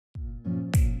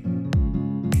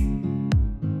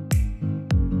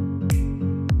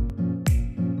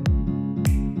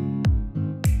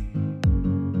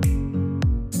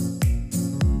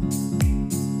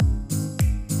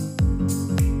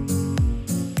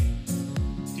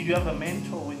you have a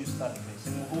mentor when you started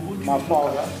racing? Who did My you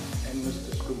father look up? and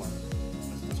Mr. Skuma,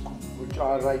 Mr. School. which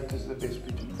I rate as the best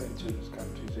pigeon fancier this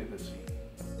country's ever seen.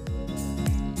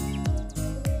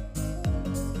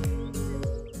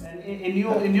 And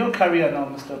in your career now,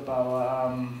 Mr.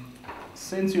 Bouwer,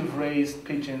 since you've raised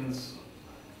pigeons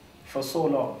for so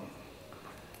long,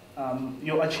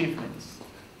 your achievements.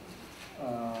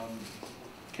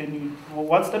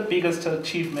 What's the biggest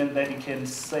achievement that you can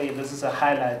say this is a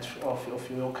highlight of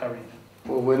your career?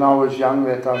 Well, when I was young,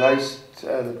 I raced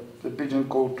the pigeon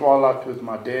called Twilight with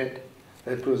my dad.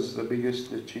 That was the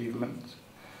biggest achievement.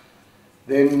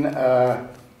 Then the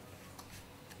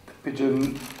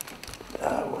pigeon,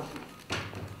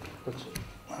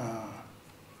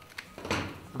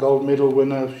 gold medal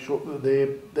winner there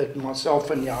that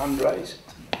myself and Jan raced.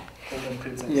 Golden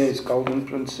Princess. Yes, Golden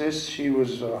Princess. She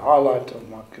was a highlight of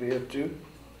my career too.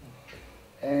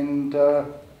 And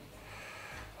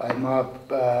I'm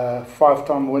a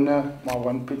 5-time winner. My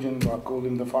one pigeon, I call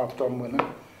him the 5-time winner.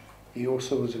 He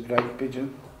also was a great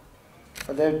pigeon.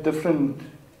 But they're different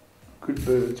good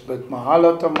birds. But my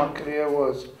highlight of my career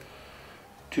was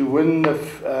to win the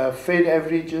Fed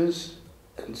averages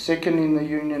and second in the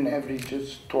Union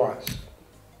averages twice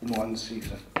in one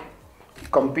season,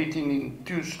 competing in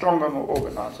 2 strong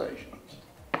organizations.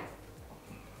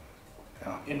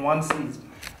 Yeah. In one season?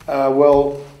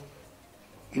 Well,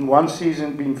 in one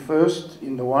season being first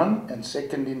in the one and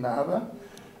second in the other.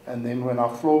 And then when I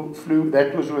flew,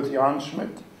 that was with Jan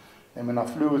Schmidt. And when I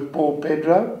flew with Paul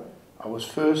Pedro, I was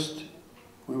first.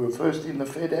 We were first in the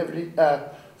Fed average,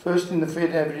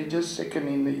 averages, second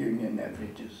in the Union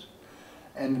averages.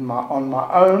 And on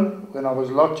my own, when I was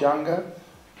a lot younger,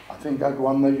 I think I'd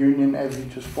won the Union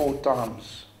averages 4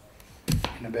 times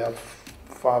in about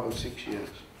 5 or 6 years.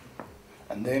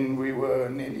 And then we were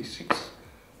nearly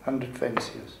 600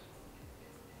 fanciers.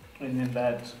 And in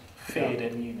that Fed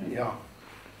and Union? Yeah.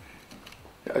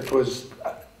 It was,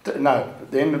 no,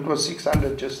 then it was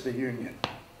 600 just the Union.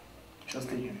 Just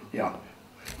the Union? Yeah.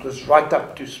 It was right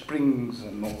up to Springs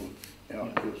and all. Yeah,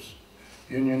 it was,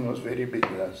 Union was very big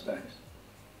those days.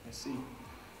 I see.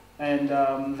 And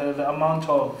the amount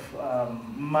of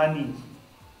money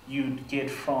you'd get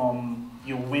from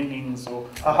your winnings, or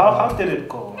how did it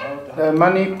go? The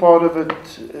money part of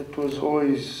it was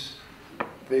always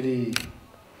very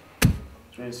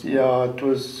small. Yeah, it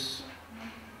was,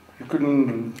 you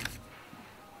couldn't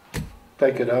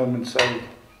take it home and say,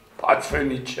 buy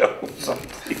furniture or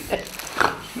something.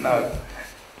 No.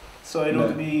 So it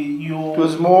would be your... It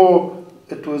was more,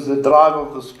 it was the drive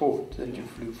of the sport that you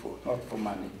flew for, not for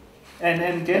money.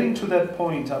 And getting to that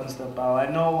point, Mr. Bouwer,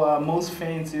 I know most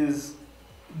fanciers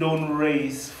don't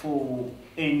race for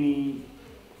any,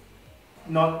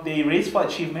 they race for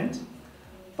achievement,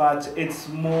 but it's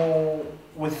more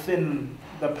within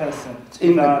the person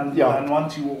than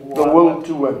want to... The will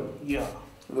to win. Yeah.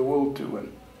 The will to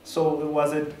win. So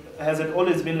has it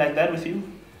always been like that with you?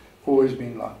 Always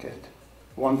been like that.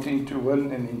 Wanting to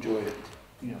win and enjoy it.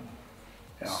 Yeah.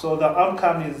 Yeah. So the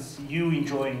outcome is you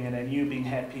enjoying it and you being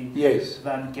happy, yes,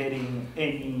 than getting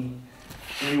any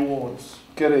rewards.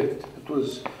 Correct. It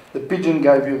was the pigeon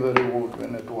gave you the reward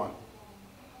when it won.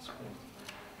 That's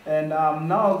great. And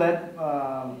now that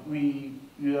we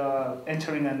are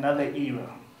entering another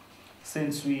era,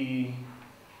 since we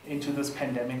into this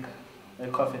pandemic, the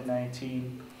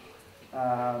COVID-19,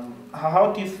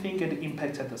 how do you think it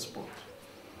impacted the sport?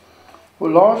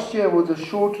 Well, last year with the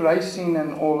short racing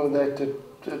and all of that,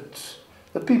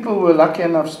 the people were lucky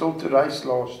enough still to race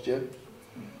last year,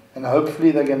 and hopefully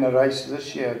they're going to race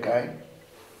this year again,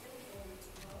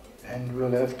 and we'll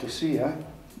have to see,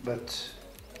 but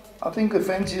I think the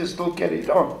fanciers still carried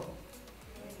on.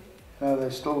 You know, they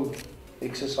still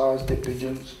exercised their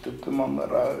pigeons, took them on the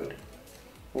road,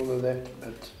 all of that,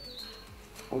 but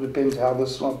all depends how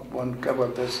this one cover,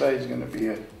 they say is going to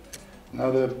be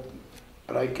another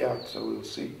breakout, so we'll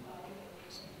see.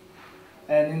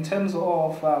 And in terms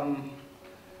of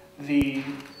the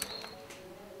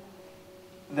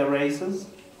races,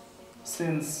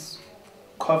 since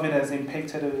COVID has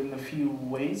impacted it in a few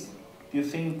ways, do you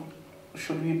think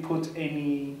should we put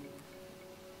any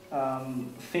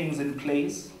things in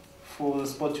place for the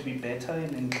sport to be better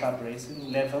in club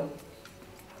racing level?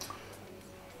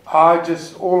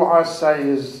 All I say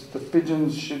is the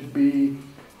pigeons should be,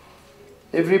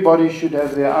 everybody should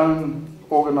have their own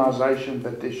organisation,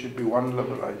 but there should be one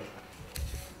liberation.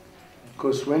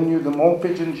 Because the more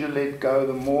pigeons you let go,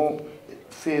 the more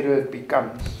fairer it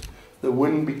becomes. The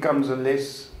wind becomes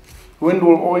wind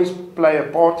will always play a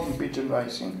part in pigeon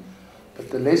racing, but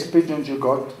the less pigeons you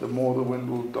got, the more the wind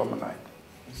will dominate.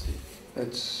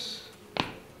 That's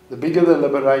The bigger the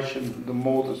liberation, the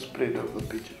more the spread of the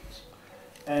pigeons.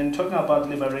 And talking about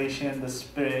liberation, the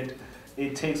spirit,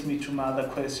 it takes me to my other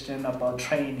question about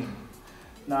training.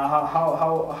 Now,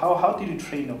 how did you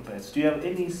train your birds? Do you have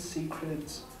any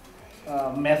secret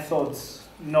methods,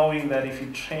 knowing that if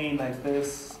you train like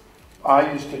this? I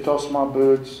used to toss my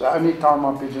birds. The only time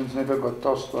my pigeons never got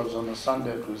tossed was on a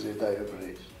Sunday. It was their day of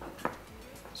rest.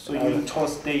 So you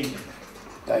toss daily?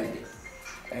 Daily.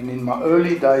 And in my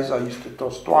early days, I used to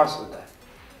toss twice a day.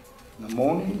 In the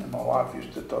morning, and my wife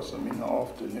used to toss them in the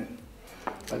afternoon.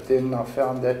 But then I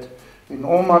found that in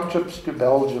all my trips to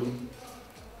Belgium,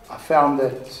 I found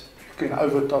that you can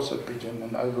overtoss a pigeon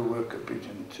and overwork a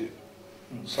pigeon too.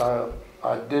 So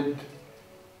I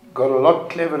got a lot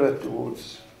cleverer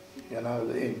towards, the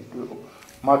end.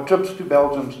 My trips to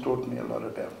Belgium taught me a lot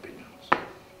about pigeons.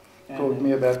 It taught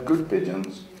me about good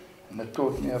pigeons, and it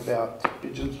taught me about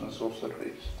pigeons must also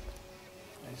rest.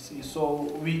 I see. So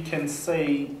we can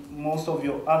say most of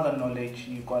your other knowledge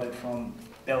you got it from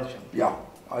Belgium? Yeah,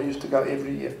 I used to go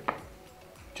every year.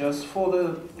 Just for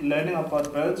the learning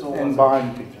about birds, or and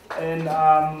buying pigeons.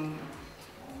 And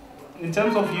in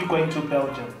terms of you going to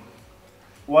Belgium,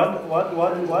 what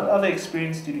other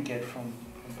experience did you get from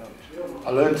Belgium?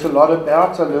 I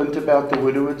learned about the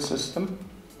Woodward system,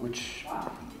 which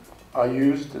I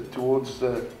used towards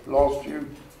the last few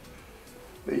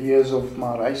years of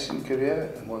my racing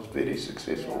career and was very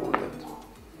successful with it,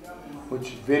 which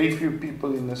very few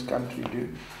people in this country do.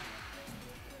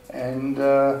 And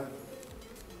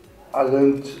I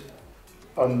learned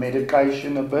on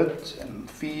medication a bit and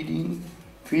feeding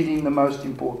the most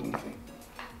important thing.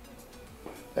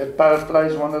 That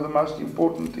plays one of the most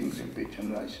important things in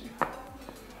pigeon racing.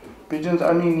 Pigeons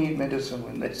only need medicine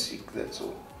when they're sick, that's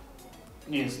all.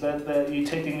 Yes, you're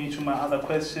taking me to my other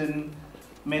question,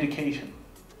 medication.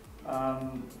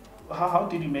 How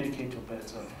did you medicate your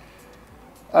birds?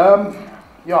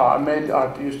 Yeah,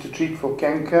 I used to treat for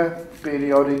cancer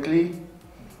periodically,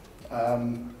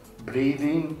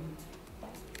 breathing,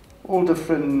 all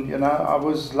different, I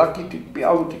was lucky to be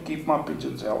able to keep my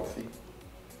pigeons healthy.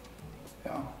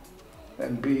 Yeah,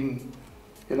 and being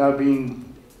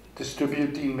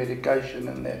distributing medication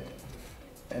and that.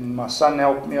 And my son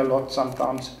helped me a lot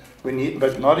sometimes,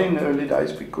 but not in the early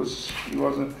days, because he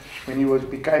wasn't. When he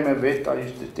became a vet,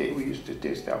 we used to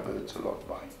test our birds a lot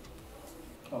by him.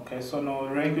 Okay, so no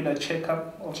regular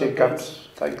checkup of checkups,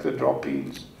 take the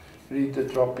droppings, read the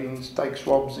droppings, take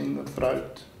swabs in the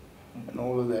throat, and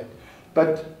all of that.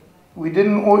 But we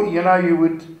didn't, you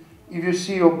would, if you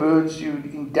see your birds, you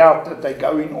in doubt that they're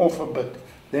going off a bit,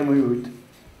 then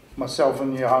myself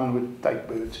and Johan would take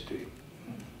birds to him.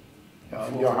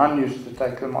 Johan used to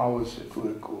take them. I was at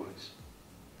work always.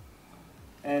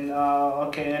 And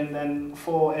okay, and then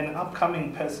for an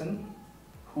upcoming person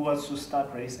who wants to start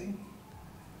racing,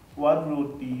 what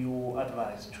would be your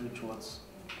advice towards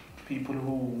people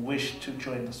who wish to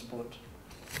join the sport?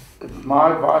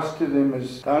 My advice to them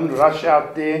is don't rush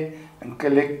out there and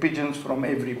collect pigeons from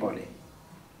everybody,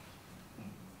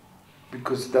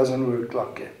 because it doesn't work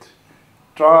like that.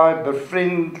 Try,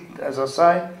 befriend, as I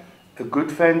say, a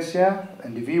good fancier,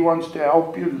 and if he wants to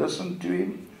help you, listen to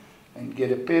him and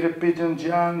get a pair of pigeons,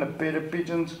 Jan, a pair of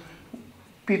pigeons,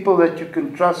 people that you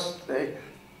can trust,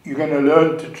 you're going to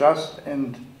learn to trust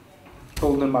and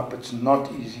build them up. It's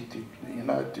not easy to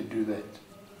do that.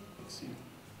 Let's see.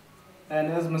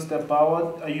 And as Mr.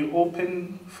 Bouwer, are you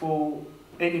open for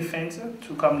any fancier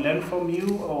to come learn from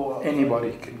you? Or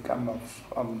anybody can come off.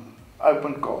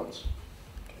 Open cards.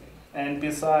 And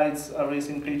besides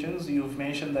racing pigeons, you've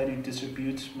mentioned that you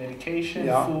distribute medication,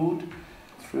 food.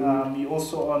 You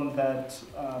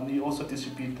also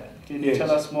distribute that. Can you tell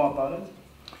us more about it?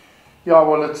 Yeah,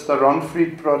 well, it's the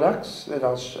Ronfried products that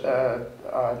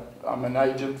I'm an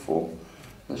agent for,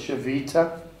 the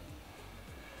Shavita,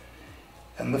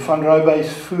 and the Van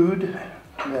Robe's food.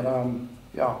 That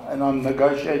and I'm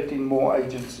negotiating more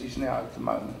agencies now at the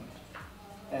moment.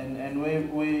 And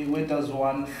where does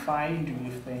one find you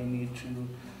if they need to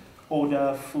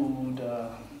order food,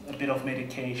 a bit of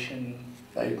medication?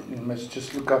 They must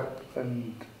just look up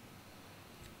and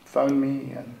phone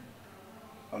me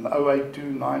on 082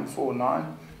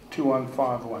 949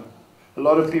 2151. A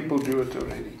lot of people do it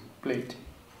already, plenty.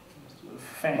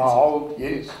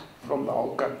 Fancy. From the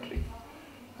whole country.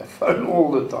 They phone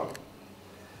all the time.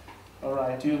 All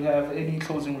right, do you have any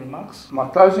closing remarks? My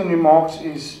closing remarks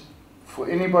is, for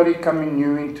anybody coming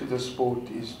new into the sport,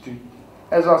 is to,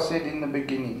 as I said in the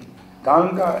beginning,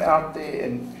 don't go out there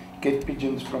and get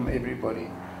pigeons from everybody.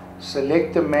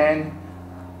 Select a man,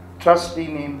 trust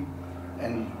in him,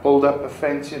 and build up a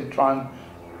fancy and try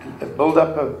and build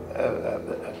up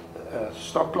a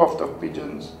stock loft of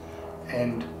pigeons,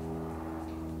 and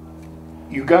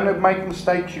you're going to make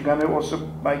mistakes, you're going to also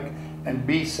make, and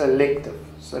be selective.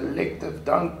 Selective,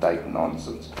 don't take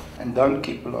nonsense, and don't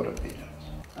keep a lot of pigeons.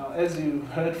 As you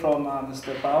heard from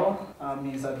Mr. Bouwer,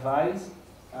 his advice,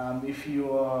 if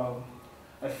you are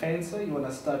a fencer, you want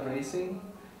to start racing,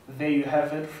 there you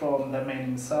have it from the man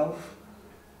himself,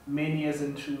 many years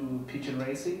into pigeon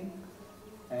racing.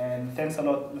 And thanks a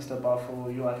lot, Mr. Bouwer,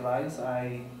 for your advice.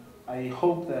 I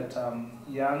hope that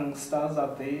young stars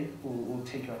out there will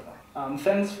take your advice.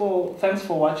 Thanks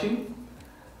for watching.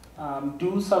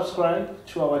 Do subscribe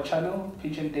to our channel,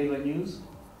 Pigeon Duiwe News,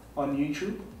 on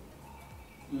YouTube.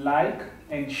 Like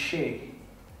and share.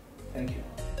 Thank you.